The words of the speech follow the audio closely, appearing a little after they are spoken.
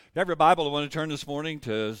If you have your Bible, I want to turn this morning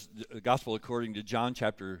to the Gospel according to John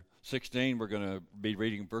chapter 16. We're going to be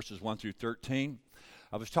reading verses 1 through 13.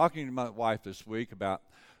 I was talking to my wife this week about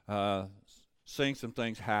seeing some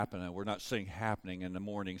things happen, and we're not seeing happening in the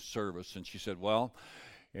morning service. And she said, well,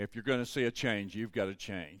 if you're going to see a change, you've got to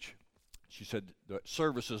change. She said the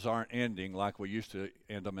services aren't ending like we used to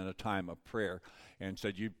end them in a time of prayer. And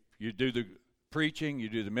said you do the preaching, you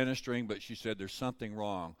do the ministering, but she said there's something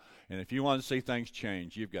wrong. And if you want to see things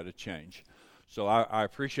change, you've got to change. So I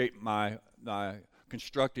appreciate my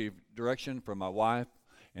constructive direction from my wife,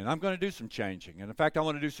 and I'm going to do some changing. And in fact, I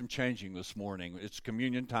want to do some changing this morning. It's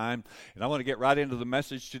communion time, and I want to get right into the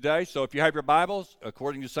message today. So if you have your Bibles,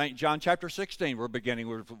 according to St. John chapter 16, we're beginning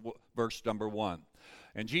with verse number 1.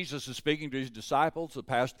 And Jesus is speaking to his disciples. The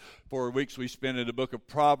past 4 weeks we spent in the book of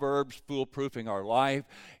Proverbs, foolproofing our life,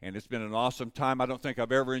 and it's been an awesome time. I don't think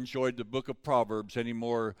I've ever enjoyed the book of Proverbs any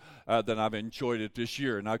more than I've enjoyed it this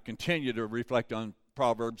year, and I continue to reflect on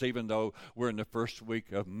Proverbs even though we're in the first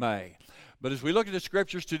week of May. But as we look at the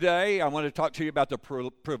scriptures today, I want to talk to you about the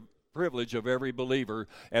privilege of every believer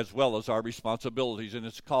as well as our responsibilities, and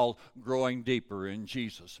it's called growing deeper in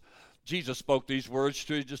Jesus. Jesus spoke these words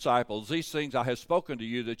to his disciples. These things I have spoken to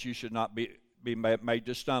you that you should not be made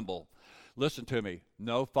to stumble. Listen to me.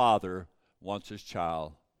 No father wants his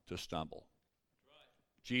child to stumble.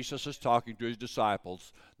 Jesus is talking to his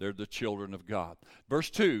disciples. They're the children of God. Verse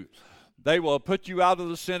 2, they will put you out of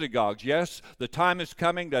the synagogues. Yes, the time is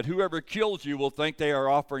coming that whoever kills you will think they are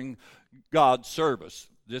offering God service.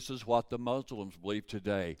 This is what the Muslims believe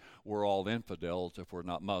today. We're all infidels if we're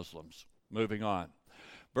not Muslims. Moving on.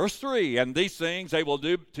 Verse 3, and these things they will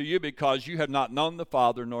do to you because you have not known the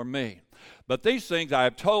Father nor me. But these things I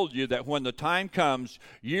have told you that when the time comes,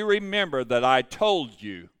 you remember that I told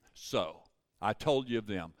you so. I told you of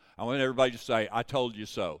them. I want everybody to say, I told you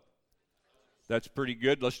so. That's pretty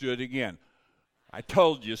good. Let's do it again. I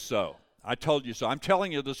told you so. I told you so. I'm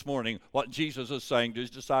telling you this morning what Jesus is saying to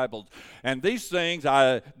his disciples. And these things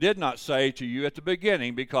I did not say to you at the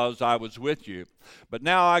beginning because I was with you. But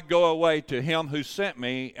now I go away to him who sent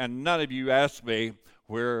me, and none of you ask me,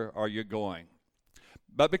 where are you going?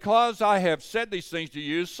 But because I have said these things to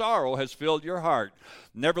you, sorrow has filled your heart.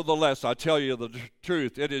 Nevertheless, I tell you the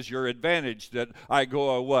truth, it is your advantage that I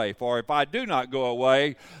go away. For if I do not go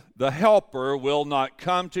away, the Helper will not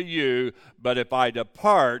come to you. But if I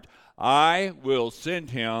depart, I will send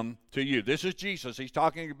him to you. This is Jesus. He's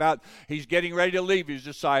talking about he's getting ready to leave his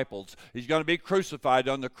disciples. He's going to be crucified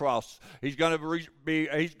on the cross. He's going to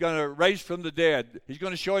raise from the dead. He's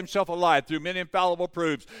going to show himself alive through many infallible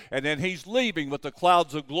proofs. And then he's leaving with the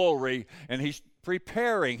clouds of glory, and he's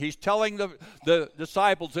preparing. He's telling the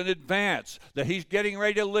disciples in advance that he's getting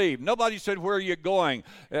ready to leave. Nobody said, where are you going?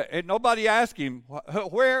 And nobody asked him,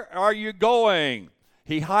 where are you going?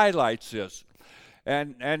 He highlights this.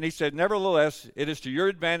 And he said, nevertheless, it is to your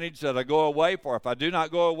advantage that I go away, for if I do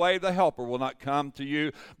not go away, the Helper will not come to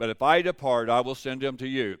you. But if I depart, I will send him to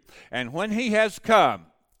you. And when he has come,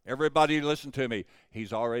 everybody listen to me,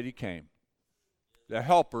 he's already came. The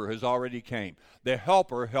Helper has already came. The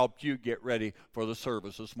Helper helped you get ready for the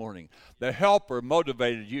service this morning. The Helper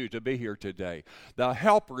motivated you to be here today. The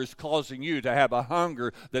Helper is causing you to have a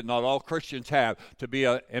hunger that not all Christians have to be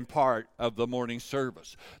in part of the morning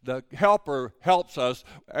service. The Helper helps us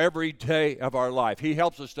every day of our life. He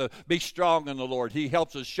helps us to be strong in the Lord. He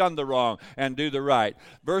helps us shun the wrong and do the right.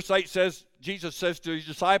 Verse 8 says, Jesus says to his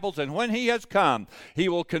disciples, and when he has come, he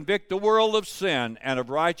will convict the world of sin and of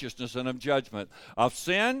righteousness and of judgment. Of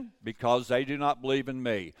sin, because they do not believe in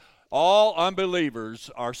me. All unbelievers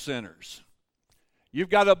are sinners. You've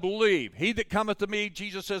got to believe. He that cometh to me,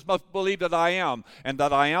 Jesus says, must believe that I am, and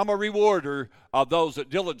that I am a rewarder of those that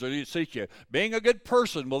diligently seek you. Being a good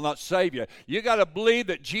person will not save you. You got to believe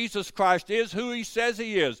that Jesus Christ is who he says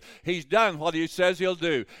he is. He's done what he says he'll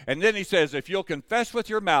do. And then he says, if you'll confess with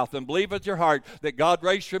your mouth and believe with your heart that God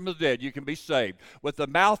raised from the dead, you can be saved. With the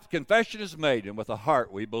mouth, confession is made, and with the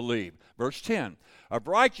heart we believe. Verse 10. Of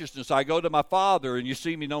righteousness I go to my Father, and you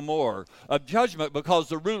see me no more. Of judgment, because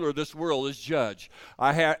the ruler of this world is judged.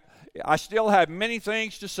 I still have many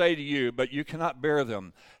things to say to you, but you cannot bear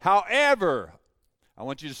them. However, I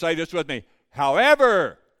want you to say this with me.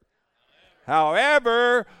 However,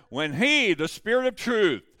 when he, the Spirit of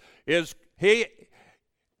truth, he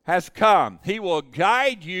has come, he will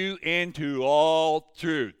guide you into all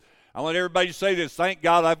truth. I want everybody to say this. Thank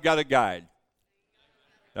God I've got a guide.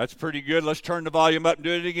 That's pretty good. Let's turn the volume up and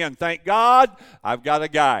do it again. Thank God I've got a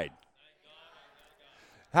guide.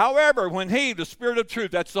 However, when he, the Spirit of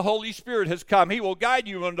truth, that's the Holy Spirit, has come, he will guide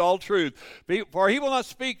you into all truth. For he will not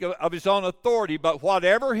speak of his own authority, but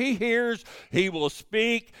whatever he hears, he will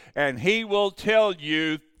speak, and he will tell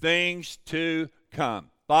you things to come.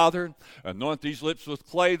 Father, anoint these lips with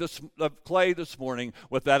clay this morning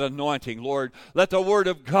with that anointing. Lord, let the Word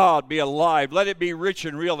of God be alive. Let it be rich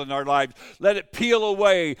and real in our lives. Let it peel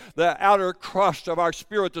away the outer crust of our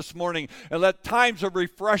spirit this morning, and let times of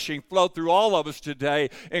refreshing flow through all of us today,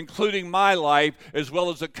 including my life as well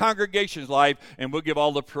as the congregation's life, and we'll give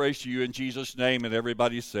all the praise to you in Jesus' name. And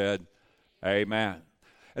everybody said, amen.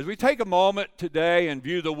 As we take a moment today and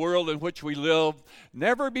view the world in which we live,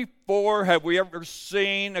 never before have we ever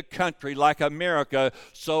seen a country like America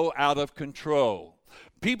so out of control.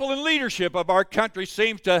 People in leadership of our country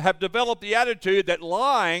seem to have developed the attitude that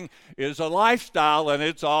lying is a lifestyle and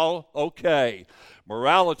it's all okay.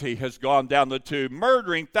 Morality has gone down the tube.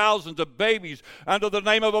 Murdering thousands of babies under the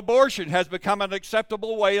name of abortion has become an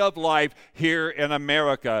acceptable way of life here in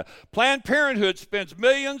America. Planned Parenthood spends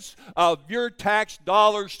millions of your tax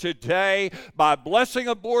dollars today by blessing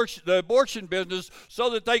the abortion business so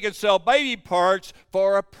that they can sell baby parts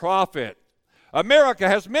for a profit. America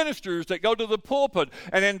has ministers that go to the pulpit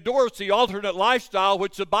and endorse the alternate lifestyle,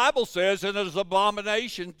 which the Bible says is an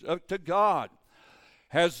abomination to God.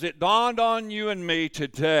 Has it dawned on you and me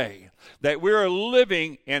today that we're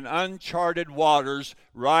living in uncharted waters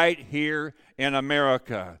right here in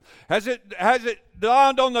America? Has it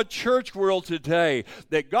dawned on the church world today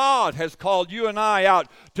that God has called you and I out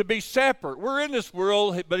to be separate? We're in this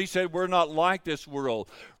world, but he said we're not like this world.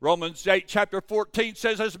 Romans 8 chapter 14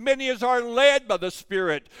 says, as many as are led by the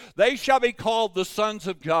Spirit, they shall be called the sons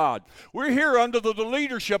of God. We're here under the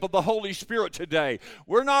leadership of the Holy Spirit today.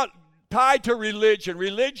 We're not tied to religion.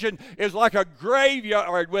 Religion is like a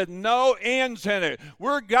graveyard with no ends in it.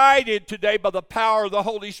 We're guided today by the power of the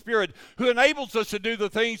Holy Spirit, who enables us to do the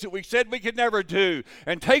things that we said we could never do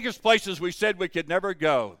and take us places we said we could never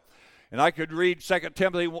go. And I could read 2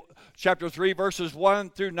 Timothy chapter 3 verses 1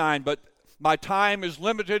 through 9, but my time is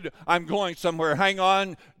limited. I'm going somewhere. Hang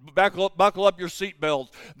on. Buckle up your seatbelts.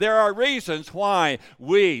 There are reasons why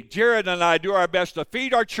we, Jared and I, do our best to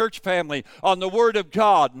feed our church family on the Word of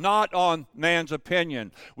God, not on man's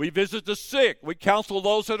opinion. We visit the sick. We counsel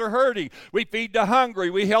those that are hurting. We feed the hungry.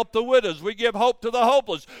 We help the widows. We give hope to the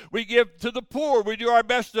hopeless. We give to the poor. We do our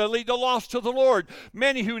best to lead the lost to the Lord.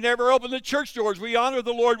 Many who never open the church doors, we honor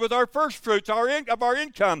the Lord with our first fruits of our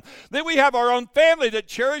income. Then we have our own family that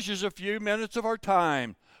cherishes a few minutes of our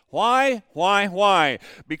time. Why?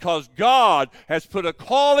 Because God has put a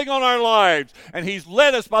calling on our lives, and he's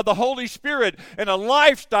led us by the Holy Spirit in a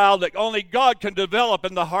lifestyle that only God can develop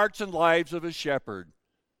in the hearts and lives of his shepherd.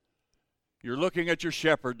 You're looking at your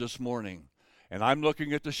shepherd this morning, and I'm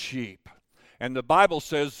looking at the sheep. And the Bible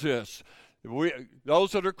says this,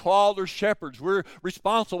 those that are called are shepherds. We're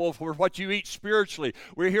responsible for what you eat spiritually.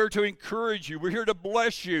 We're here to encourage you. We're here to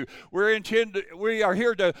bless you. We are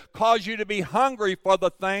here to cause you to be hungry for the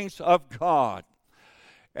things of God.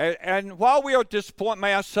 And while we are at this point,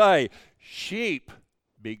 may I say, sheep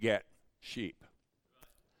beget sheep.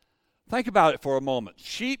 Think about it for a moment.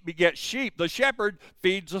 Sheep beget sheep. The shepherd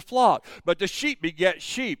feeds the flock, but the sheep beget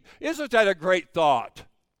sheep. Isn't that a great thought?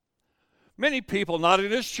 Many people, not in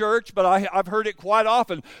this church, but I've heard it quite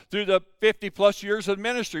often through the 50-plus years of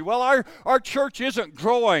ministry. Well, our church isn't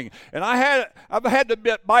growing. And I've had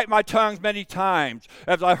to bite my tongue many times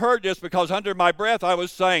as I heard this, because under my breath I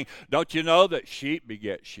was saying, don't you know that sheep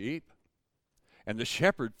beget sheep? And the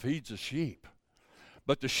shepherd feeds the sheep.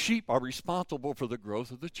 But the sheep are responsible for the growth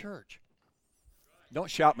of the church. Don't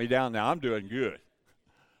shout me down now. I'm doing good.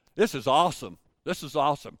 This is awesome.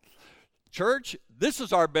 Church, this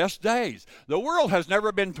is our best days. The world has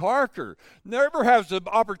never been darker. Never has the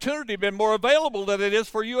opportunity been more available than it is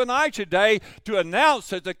for you and I today to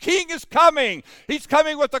announce that the King is coming. He's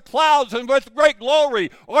coming with the clouds and with great glory.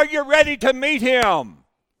 Are you ready to meet him?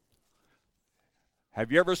 Have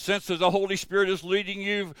you ever sensed that the Holy Spirit is leading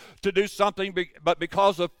you to do something, but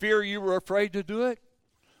because of fear you were afraid to do it?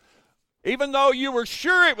 Even though you were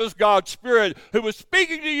sure it was God's Spirit who was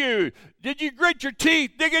speaking to you, did you grit your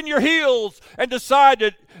teeth, dig in your heels, and decide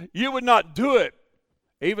that you would not do it?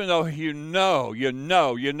 Even though you know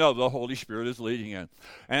the Holy Spirit is leading you.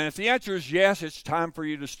 And if the answer is yes, it's time for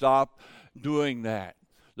you to stop doing that.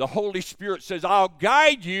 The Holy Spirit says, I'll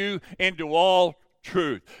guide you into all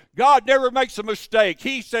truth. God never makes a mistake.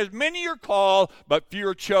 He says many are called, but few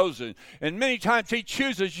are chosen. And many times he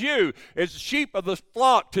chooses you as sheep of the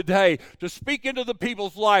flock today to speak into the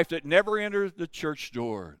people's life that never enter the church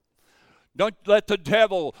door. Don't let the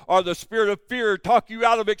devil or the spirit of fear talk you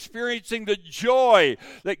out of experiencing the joy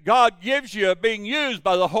that God gives you of being used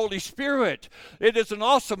by the Holy Spirit. It is an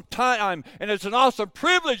awesome time, and it's an awesome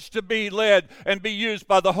privilege to be led and be used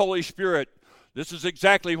by the Holy Spirit. This is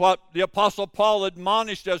exactly what the Apostle Paul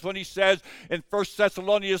admonished us when he says in 1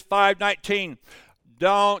 Thessalonians 5:19,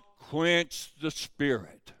 don't quench the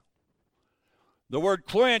Spirit. The word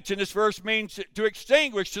quench in this verse means to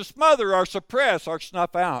extinguish, to smother, or suppress, or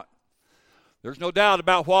snuff out. There's no doubt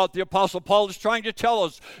about what the Apostle Paul is trying to tell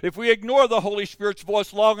us. If we ignore the Holy Spirit's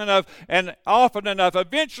voice long enough and often enough,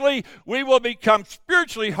 eventually we will become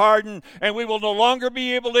spiritually hardened and we will no longer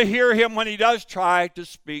be able to hear him when he does try to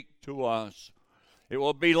speak to us. It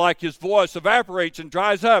will be like his voice evaporates and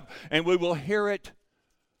dries up, and we will hear it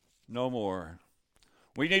no more.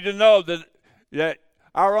 We need to know that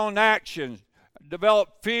our own actions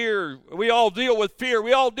develop fear. We all deal with fear.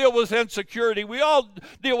 We all deal with insecurity. We all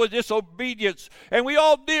deal with disobedience. And we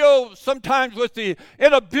all deal sometimes with the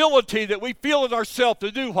inability that we feel in ourselves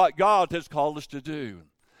to do what God has called us to do.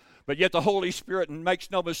 But yet the Holy Spirit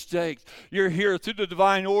makes no mistakes. You're here through the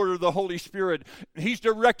divine order of the Holy Spirit. He's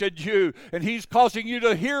directed you, and he's causing you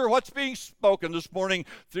to hear what's being spoken this morning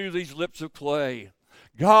through these lips of clay.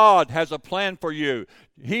 God has a plan for you.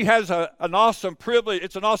 He has an awesome privilege.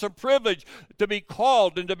 It's an awesome privilege to be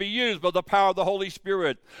called and to be used by the power of the Holy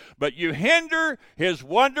Spirit. But you hinder his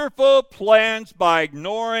wonderful plans by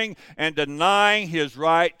ignoring and denying his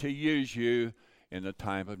right to use you in the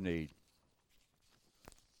time of need.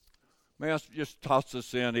 May I just toss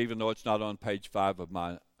this in, even though it's not on page 5 of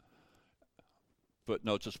my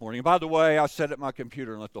footnotes this morning. And by the way, I sat at my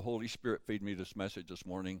computer and let the Holy Spirit feed me this message this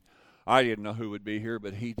morning. I didn't know who would be here,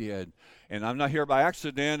 but he did. And I'm not here by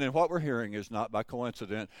accident, and what we're hearing is not by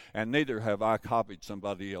coincidence, and neither have I copied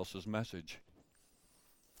somebody else's message.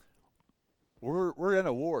 We're in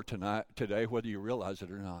a war today, whether you realize it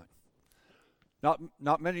or not.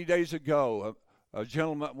 Not many days ago, a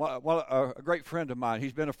gentleman, a great friend of mine,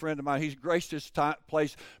 he's been a friend of mine, he's graced this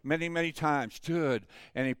place many, many times, stood,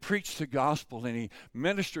 and he preached the gospel, and he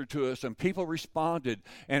ministered to us, and people responded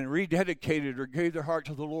and rededicated or gave their heart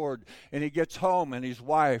to the Lord, and he gets home, and his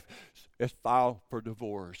wife is filed for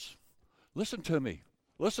divorce. Listen to me.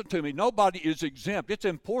 Listen to me. Nobody is exempt. It's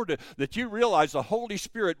important that you realize the Holy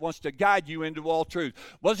Spirit wants to guide you into all truth.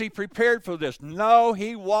 Was he prepared for this? No,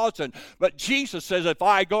 he wasn't. But Jesus says, if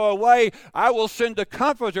I go away, I will send a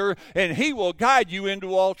comforter, and he will guide you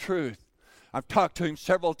into all truth. I've talked to him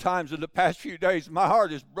several times in the past few days. My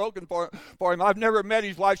heart is broken for him. I've never met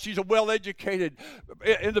his wife. She's a well-educated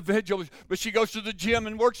individual, but she goes to the gym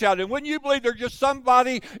and works out. And wouldn't you believe there's just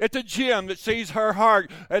somebody at the gym that sees her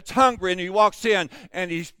heart, that's hungry, and he walks in,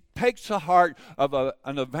 and he takes the heart of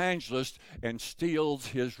an evangelist and steals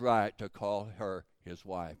his right to call her his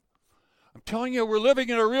wife. I'm telling you, we're living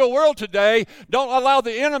in a real world today. Don't allow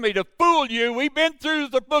the enemy to fool you. We've been through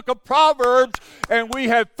the book of Proverbs, and we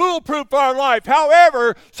have foolproof our life.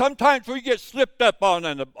 However, sometimes we get slipped up on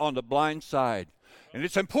the blind side. And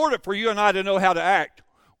it's important for you and I to know how to act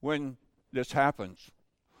when this happens.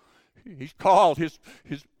 He's called. His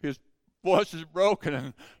voice is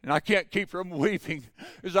broken, and I can't keep from weeping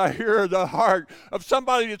as I hear the heart of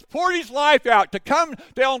somebody that's poured his life out to come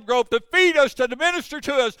to Elm Grove to feed us, to minister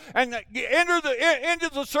to us, and enter into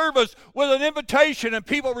the service with an invitation, and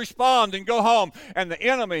people respond and go home, and the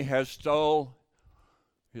enemy has stole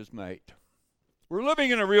his mate. We're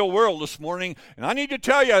living in a real world this morning, and I need to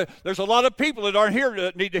tell you, there's a lot of people that aren't here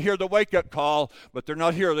that need to hear the wake-up call, but they're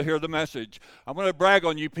not here to hear the message. I'm going to brag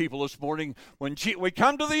on you people this morning. When we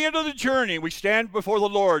come to the end of the journey, we stand before the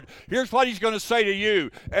Lord, here's what he's going to say to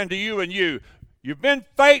you and to you and you. You've been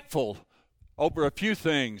faithful over a few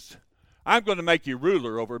things. I'm going to make you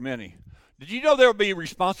ruler over many. Did you know there will be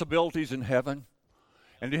responsibilities in heaven?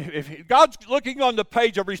 And if God's looking on the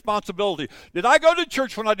page of responsibility, did I go to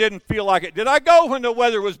church when I didn't feel like it? Did I go when the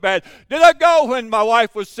weather was bad? Did I go when my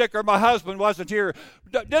wife was sick or my husband wasn't here?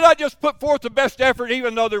 Did I just put forth the best effort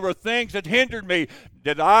even though there were things that hindered me?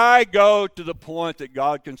 Did I go to the point that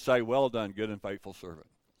God can say, well done, good and faithful servant?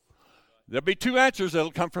 There'll be two answers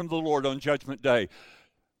that'll come from the Lord on Judgment Day.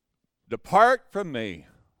 Depart from me,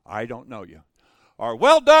 I don't know you. Or,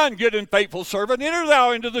 well done, good and faithful servant, enter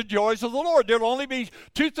thou into the joys of the Lord. There will only be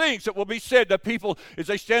two things that will be said to people as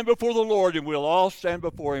they stand before the Lord, and we'll all stand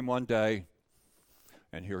before him one day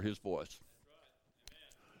and hear his voice.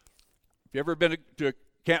 If you ever been to a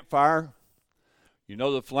campfire, you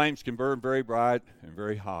know the flames can burn very bright and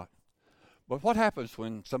very hot. But what happens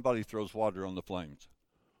when somebody throws water on the flames?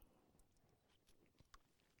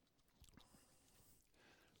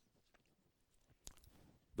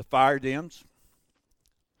 The fire dims.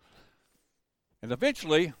 And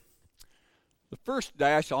eventually, the first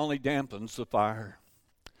dash only dampens the fire.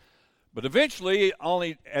 But eventually,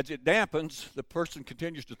 only as it dampens, the person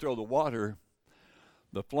continues to throw the water,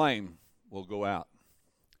 the flame will go out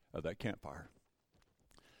of that campfire.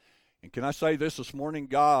 And can I say this morning?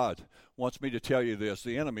 God wants me to tell you this.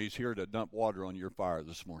 The enemy's here to dump water on your fire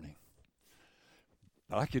this morning.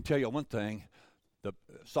 But I can tell you one thing.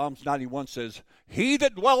 Psalms 91 says, "He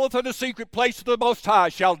that dwelleth in the secret place of the Most High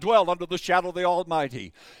shall dwell under the shadow of the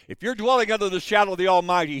Almighty." If you're dwelling under the shadow of the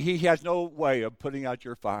Almighty, He has no way of putting out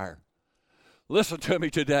your fire. Listen to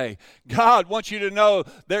me today. God wants you to know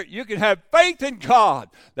that you can have faith in God.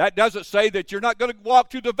 That doesn't say that you're not going to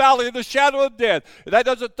walk through the valley of the shadow of death. That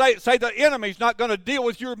doesn't say the enemy's not going to deal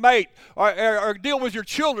with your mate or deal with your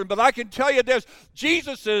children. But I can tell you this.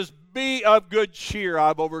 Jesus says, "Be of good cheer.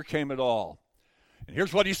 I've overcame it all." And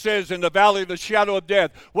here's what He says in the valley of the shadow of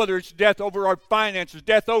death. Whether it's death over our finances,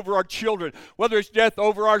 death over our children, whether it's death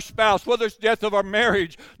over our spouse, whether it's death of our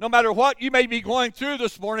marriage, no matter what you may be going through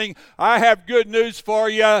this morning, I have good news for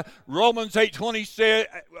you. Romans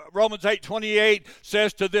 8:28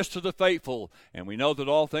 says to the faithful, and we know that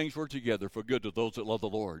all things work together for good to those that love the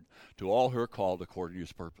Lord, to all who are called according to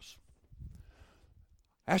His purpose.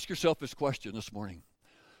 Ask yourself this question this morning.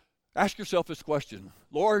 Ask yourself this question.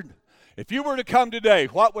 Lord, if you were to come today,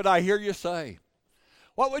 what would I hear you say?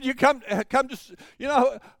 What would you come to? You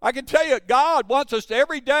know, I can tell you, God wants us to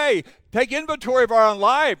every day take inventory of our own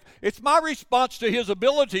life. It's my response to His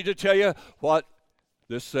ability to tell you what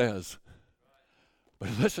this says. But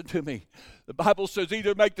listen to me. The Bible says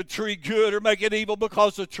either make the tree good or make it evil,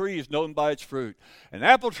 because the tree is known by its fruit. An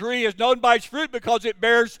apple tree is known by its fruit because it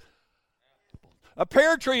bears. A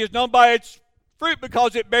pear tree is known by its fruit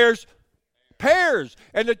because it bears pears.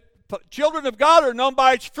 And the children of God are known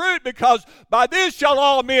by its fruit, because by this shall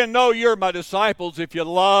all men know you're my disciples, if you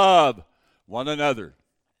love one another.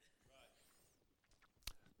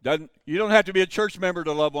 You don't have to be a church member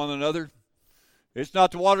to love one another. It's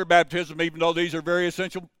not the water baptism, even though these are very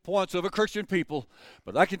essential points of a Christian people.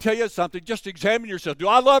 But I can tell you something. Just examine yourself. Do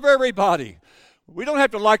I love everybody? We don't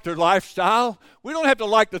have to like their lifestyle. We don't have to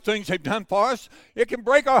like the things they've done for us. It can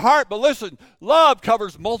break our heart, but listen, love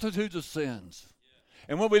covers multitudes of sins.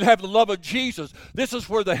 And when we have the love of Jesus, this is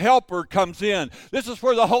where the Helper comes in. This is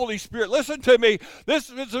where the Holy Spirit, listen to me, this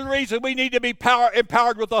is the reason we need to be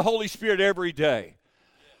empowered with the Holy Spirit every day.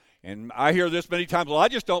 And I hear this many times, well, I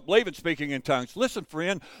just don't believe in speaking in tongues. Listen,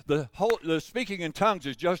 friend, the speaking in tongues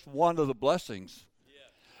is just one of the blessings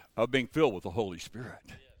of being filled with the Holy Spirit.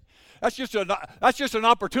 That's just an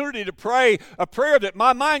opportunity to pray a prayer that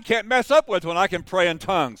my mind can't mess up with when I can pray in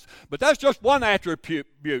tongues. But that's just one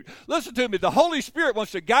attribute. Listen to me. The Holy Spirit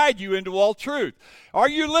wants to guide you into all truth. Are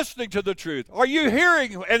you listening to the truth? Are you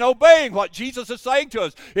hearing and obeying what Jesus is saying to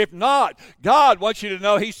us? If not, God wants you to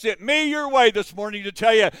know He sent me your way this morning to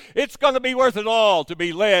tell you it's going to be worth it all to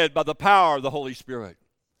be led by the power of the Holy Spirit.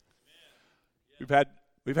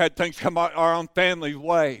 We've had things come our own family's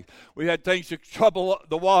way. We've had things that trouble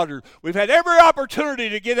the water. We've had every opportunity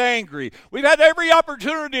to get angry. We've had every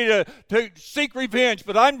opportunity to seek revenge.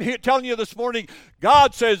 But I'm here telling you this morning,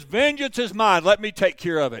 God says, vengeance is mine. Let me take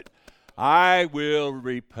care of it. I will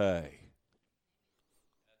repay.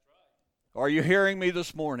 Are you hearing me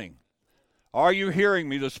this morning? Are you hearing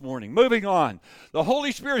me this morning? Moving on. The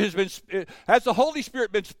Holy Spirit has the Holy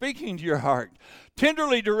Spirit been speaking to your heart,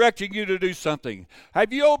 tenderly directing you to do something?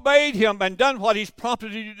 Have you obeyed Him and done what He's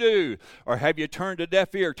prompted you to do? Or have you turned a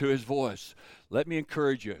deaf ear to His voice? Let me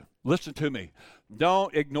encourage you. Listen to me.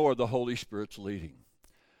 Don't ignore the Holy Spirit's leading.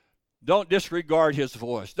 Don't disregard His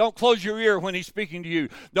voice. Don't close your ear when He's speaking to you.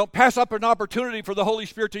 Don't pass up an opportunity for the Holy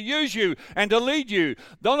Spirit to use you and to lead you.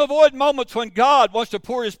 Don't avoid moments when God wants to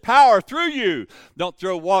pour His power through you. Don't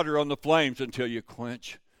throw water on the flames until you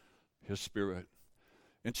quench His Spirit.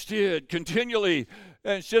 Instead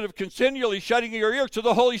of continually shutting your ears to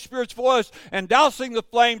the Holy Spirit's voice and dousing the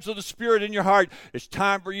flames of the Spirit in your heart, it's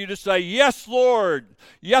time for you to say, yes, Lord.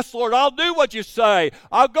 Yes, Lord, I'll do what you say.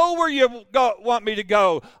 I'll go where you want me to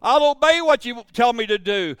go. I'll obey what you tell me to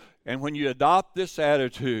do. And when you adopt this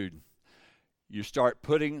attitude, you start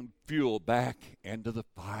putting fuel back into the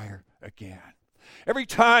fire again. Every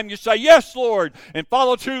time you say, yes, Lord, and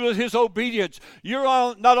follow through with His obedience, you're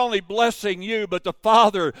not only blessing you, but the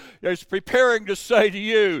Father is preparing to say to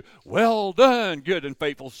you, well done, good and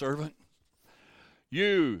faithful servant.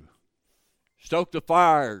 You stoke the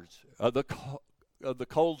fires of the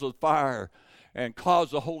coals of fire and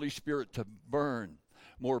cause the Holy Spirit to burn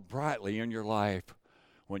more brightly in your life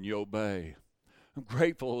when you obey I'm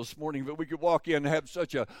grateful this morning that we could walk in and have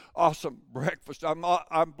such an awesome breakfast.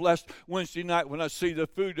 I'm blessed Wednesday night when I see the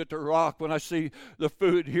food at the Rock, when I see the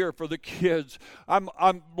food here for the kids. I'm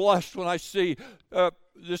blessed when I see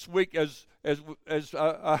this week as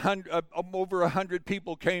over 100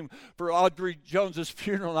 people came for Audrey Jones's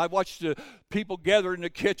funeral, and I watched the people gather in the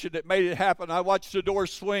kitchen that made it happen. I watched the door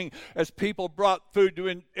swing as people brought food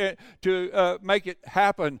to make it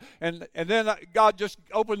happen, and then God just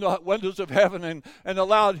opened the windows of heaven and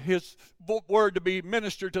allowed His word to be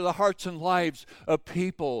ministered to the hearts and lives of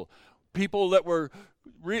people that were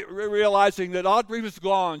realizing that Audrey was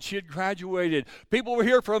gone. She had graduated. People were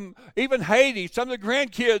here from even Haiti. Some of the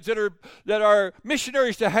grandkids that are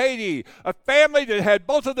missionaries to Haiti. A family that had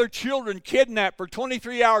both of their children kidnapped for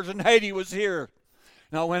 23 hours in Haiti was here.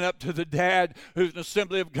 And I went up to the dad, who's an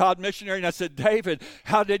Assembly of God missionary, and I said, David,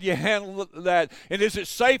 how did you handle that? And is it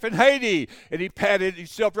safe in Haiti? And he patted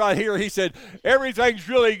himself right here. He said, everything's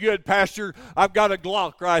really good, Pastor. I've got a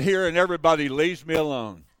Glock right here, and everybody leaves me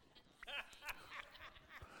alone.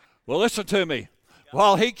 Well, listen to me.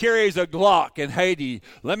 While he carries a Glock in Haiti,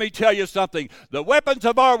 let me tell you something. The weapons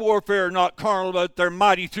of our warfare are not carnal, but they're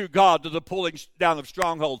mighty through God to the pulling down of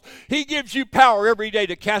strongholds. He gives you power every day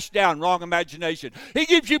to cast down wrong imagination. He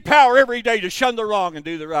gives you power every day to shun the wrong and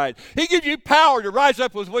do the right. He gives you power to rise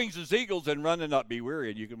up with wings as eagles and run and not be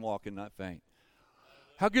weary, and you can walk and not faint.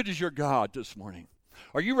 How good is your God this morning?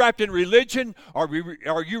 Are you wrapped in religion, or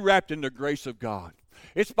are you wrapped in the grace of God?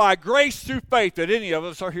 It's by grace through faith that any of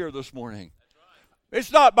us are here this morning.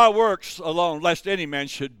 It's not by works alone, lest any man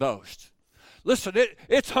should boast. Listen,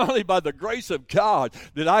 it's only by the grace of God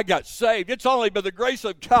that I got saved. It's only by the grace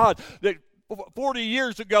of God that 40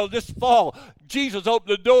 years ago this fall, Jesus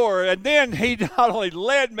opened the door, and then He not only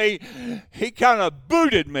led me, He kind of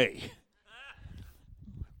booted me.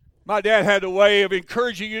 My dad had a way of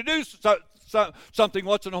encouraging you to do something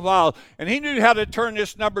once in a while, and he knew how to turn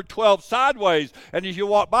this number 12 sideways, and as you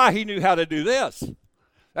walk by, he knew how to do this.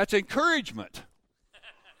 That's encouragement.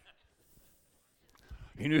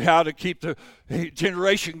 He knew how to keep the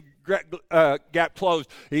generation gap closed.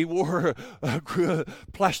 He wore a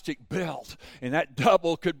plastic belt, and that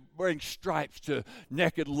double could bring stripes to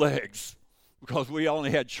naked legs because we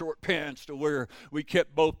only had short pants to wear. We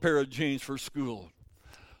kept both pair of jeans for school.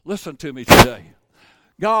 Listen to me today.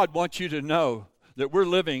 God wants you to know that we're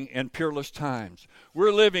living in peerless times.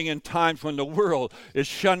 We're living in times when the world is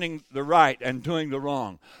shunning the right and doing the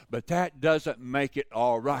wrong. But that doesn't make it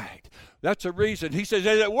all right. That's a reason. He says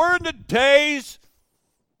that we're in the days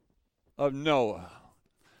of Noah.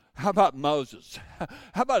 How about Moses?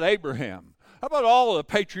 How about Abraham? How about all the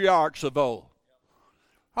patriarchs of old?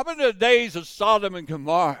 How about the days of Sodom and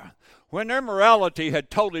Gomorrah, when their morality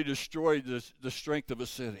had totally destroyed the strength of a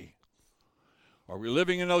city? Are we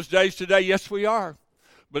living in those days today? Yes, we are.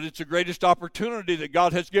 But it's the greatest opportunity that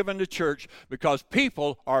God has given the church because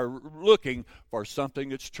people are looking for something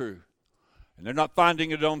that's true. And they're not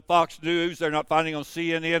finding it on Fox News. They're not finding it on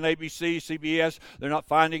CNN, ABC, CBS. They're not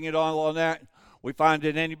finding it on that. We find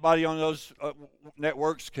that anybody on those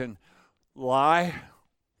networks can lie.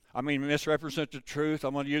 Misrepresent the truth.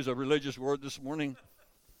 I'm going to use a religious word this morning.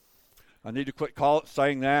 I need to quit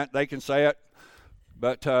saying that. They can say it.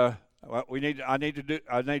 But I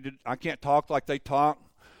can't talk like they talk,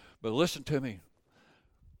 but listen to me.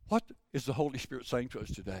 What is the Holy Spirit saying to us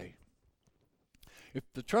today? If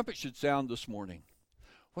the trumpet should sound this morning,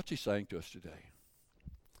 what's He saying to us today?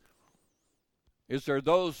 Is there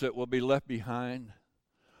those that will be left behind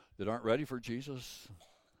that aren't ready for Jesus,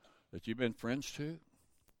 that you've been friends to?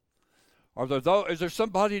 Is there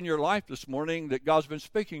somebody in your life this morning that God's been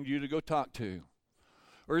speaking to you to go talk to?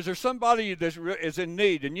 Or is there somebody that is in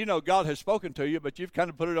need, and you know God has spoken to you, but you've kind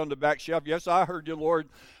of put it on the back shelf? Yes, I heard you, Lord.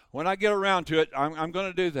 When I get around to it, I'm going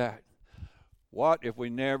to do that. What if we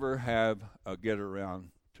never have a get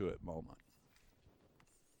around to it moment?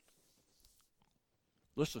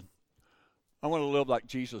 Listen, I want to live like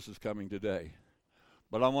Jesus is coming today,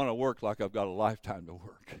 but I want to work like I've got a lifetime to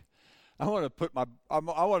work. I want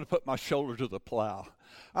to put my shoulder to the plow.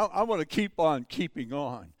 I want to keep on keeping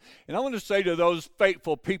on. And I want to say to those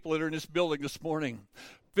faithful people that are in this building this morning,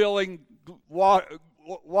 filling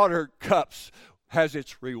water cups has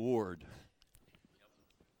its reward.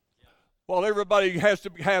 While everybody has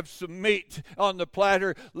to have some meat on the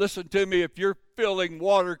platter, listen to me, if you're filling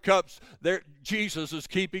water cups, Jesus is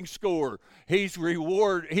keeping score. He has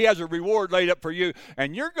a reward laid up for you,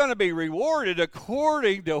 and you're going to be rewarded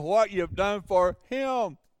according to what you've done for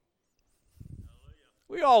Him.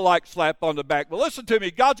 We all like slap on the back, but listen to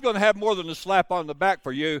me, God's going to have more than a slap on the back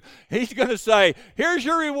for you. He's going to say, here's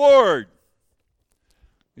your reward.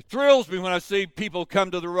 It thrills me when I see people come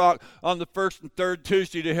to the Rock on the first and third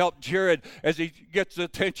Tuesday to help Jared as he gets the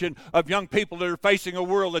attention of young people that are facing a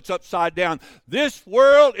world that's upside down. This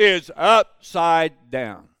world is upside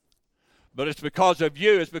down. But it's because of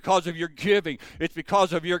you. It's because of your giving. It's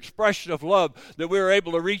because of your expression of love that we're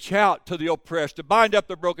able to reach out to the oppressed, to bind up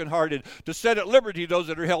the brokenhearted, to set at liberty those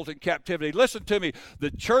that are held in captivity. Listen to me.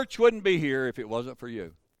 The church wouldn't be here if it wasn't for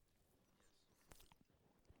you.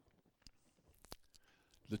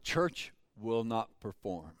 The church will not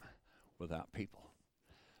perform without people.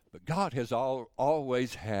 But God has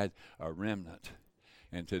always had a remnant.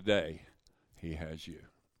 And today, He has you.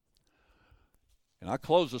 And I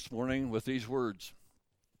close this morning with these words.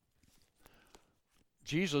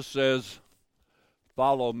 Jesus says,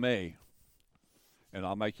 "Follow me, and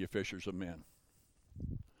I'll make you fishers of men."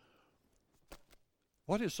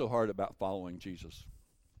 What is so hard about following Jesus?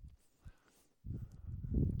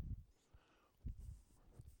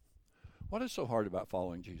 What is so hard about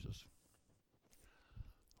following Jesus?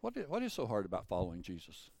 What is so hard about following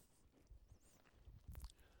Jesus?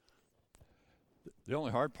 The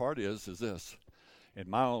only hard part is this. In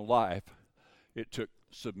my own life, it took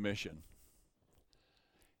submission.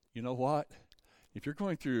 You know what? If you're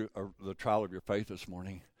going through the trial of your faith this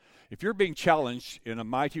morning, if you're being challenged in a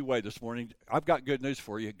mighty way this morning, I've got good news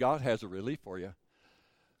for you. God has a relief for you.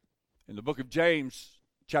 In the book of James,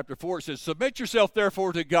 chapter 4, it says, "Submit yourself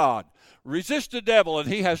therefore to God. Resist the devil, and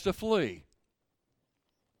he has to flee."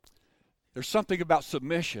 There's something about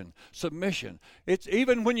submission. Submission. It's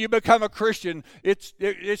even when you become a Christian, it's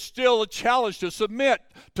still a challenge to submit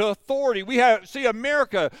to authority. We see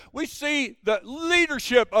America. We see the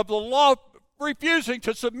leadership of the law refusing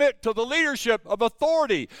to submit to the leadership of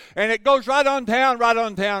authority, and it goes right on down, right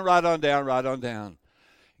on down, right on down, right on down.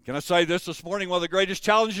 Can I say this morning? One of the greatest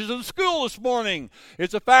challenges in the school this morning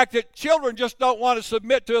is the fact that children just don't want to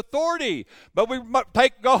submit to authority. But we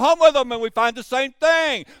go home with them and we find the same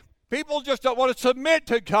thing. People just don't want to submit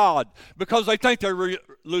to God because they think they're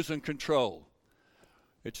losing control.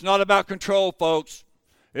 It's not about control, folks.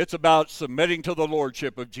 It's about submitting to the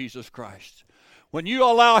lordship of Jesus Christ. When you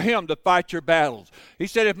allow Him to fight your battles. He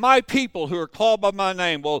said, "If my people who are called by my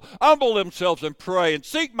name will humble themselves and pray and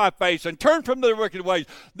seek my face and turn from their wicked ways,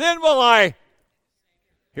 then will I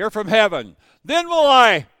hear from heaven. Then will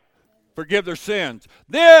I forgive their sins.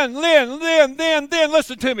 Then,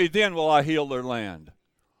 listen to me, then will I heal their land."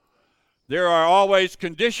 There are always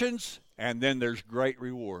conditions, and then there's great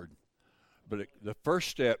reward. But the first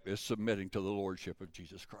step is submitting to the lordship of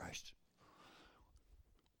Jesus Christ.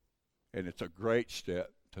 And it's a great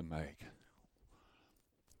step to make.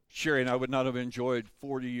 Sherry and I would not have enjoyed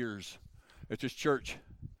 40 years if this church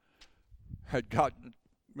had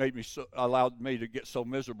allowed me to get so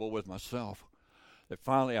miserable with myself that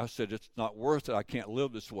finally I said, "It's not worth it. I can't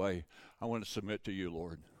live this way. I want to submit to you,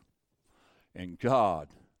 Lord." And God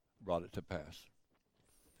brought it to pass.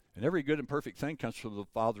 And every good and perfect thing comes from the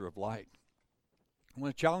Father of light. I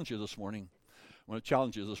want to challenge you this morning.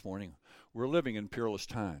 We're living in peerless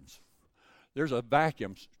times. There's a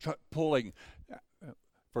vacuum pulling.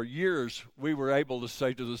 For years, we were able to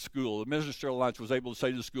say to the school, the Ministerial Alliance was able to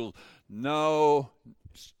say to the school, "No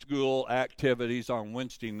school activities on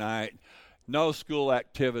Wednesday night. No school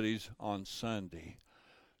activities on Sunday.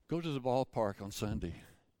 Go to the ballpark on Sunday.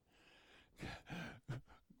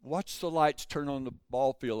 Watch the lights turn on the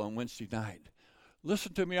ball field on Wednesday night."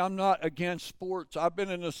 Listen to me, I'm not against sports. I've been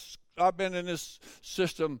in this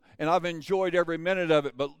system, and I've enjoyed every minute of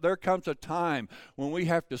it, but there comes a time when we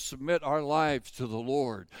have to submit our lives to the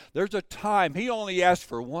Lord. There's a time. He only asks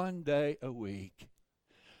for one day a week,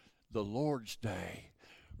 the Lord's Day.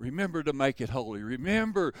 Remember to make it holy.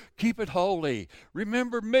 Remember, keep it holy.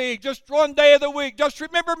 Remember me, just one day of the week. Just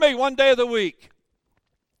remember me one day of the week.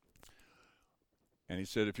 And He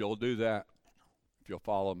said, if you'll do that, if you'll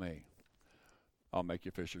follow me, I'll make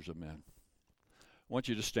you fishers of men. I want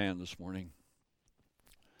you to stand this morning.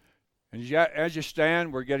 And as you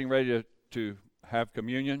stand, we're getting ready to have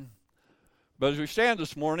communion. But as we stand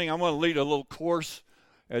this morning, I want to lead a little course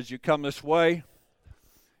as you come this way.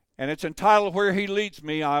 And it's entitled, "Where He Leads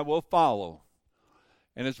Me, I Will Follow."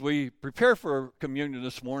 And as we prepare for communion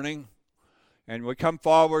this morning, and we come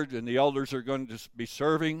forward and the elders are going to be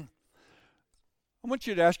serving, I want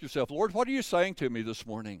you to ask yourself, "Lord, what are you saying to me this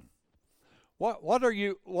morning? What are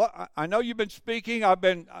you? I know you've been speaking.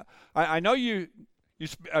 I know you've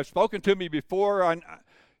spoken to me before.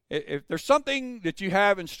 If there's something that you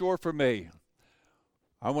have in store for me,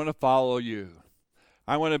 I want to follow you.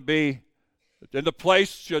 I want to be in the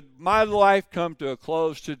place. Should my life come to a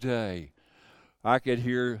close today, I could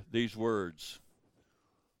hear these words: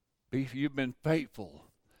 You've been faithful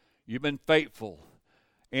You've been faithful.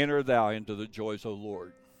 Enter thou into the joys, O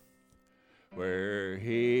Lord. Where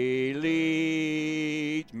he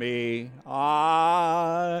leads me,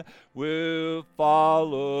 I will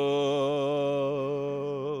follow.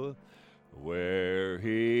 Where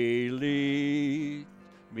he leads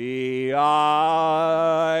me,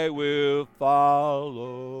 I will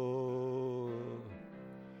follow.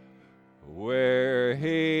 Where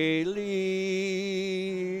he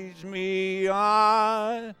leads me,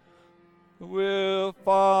 I will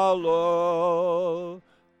follow.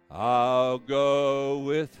 I'll go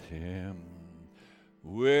with him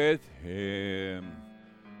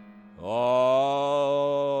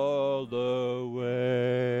all the way.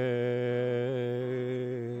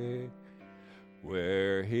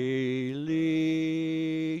 Where he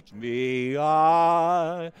leads me,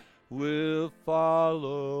 I will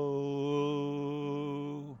follow.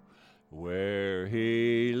 Where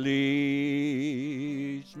he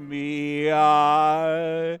leads me,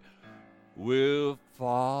 I will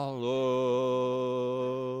follow.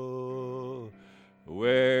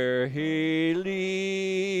 Where he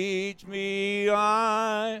leads me,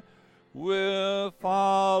 I will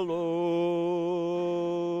follow.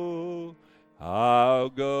 I'll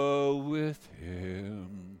go with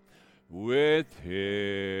him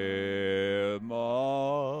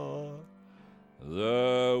all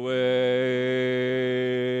the way.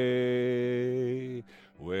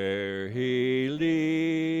 Where he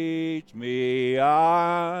leads me,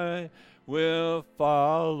 I will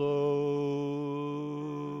follow.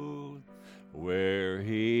 Where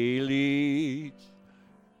he leads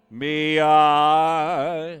me,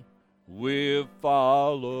 I will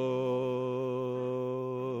follow.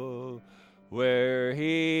 Where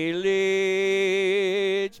he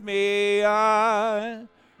leads me, I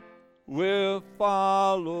will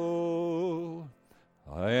follow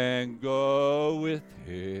and go with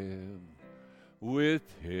him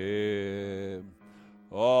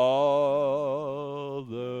all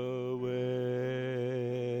the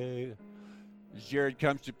way. As Jared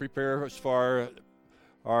comes to prepare us for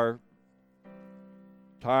our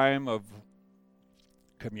time of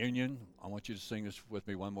communion, I want you to sing this with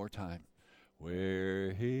me one more time.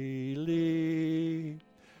 Where he leads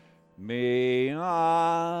me,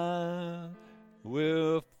 I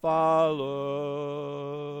will follow.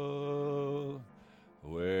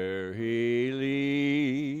 Where he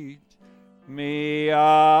leads me,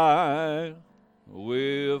 I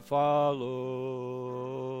will follow.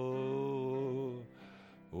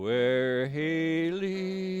 Where he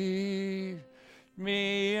leads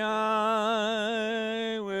me,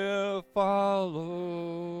 I will follow.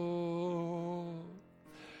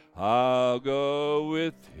 I'll go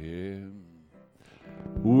with him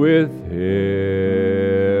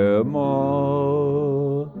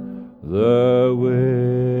all the way.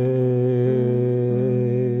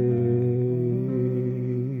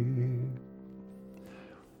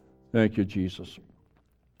 Thank you, Jesus.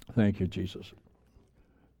 Thank you, Jesus.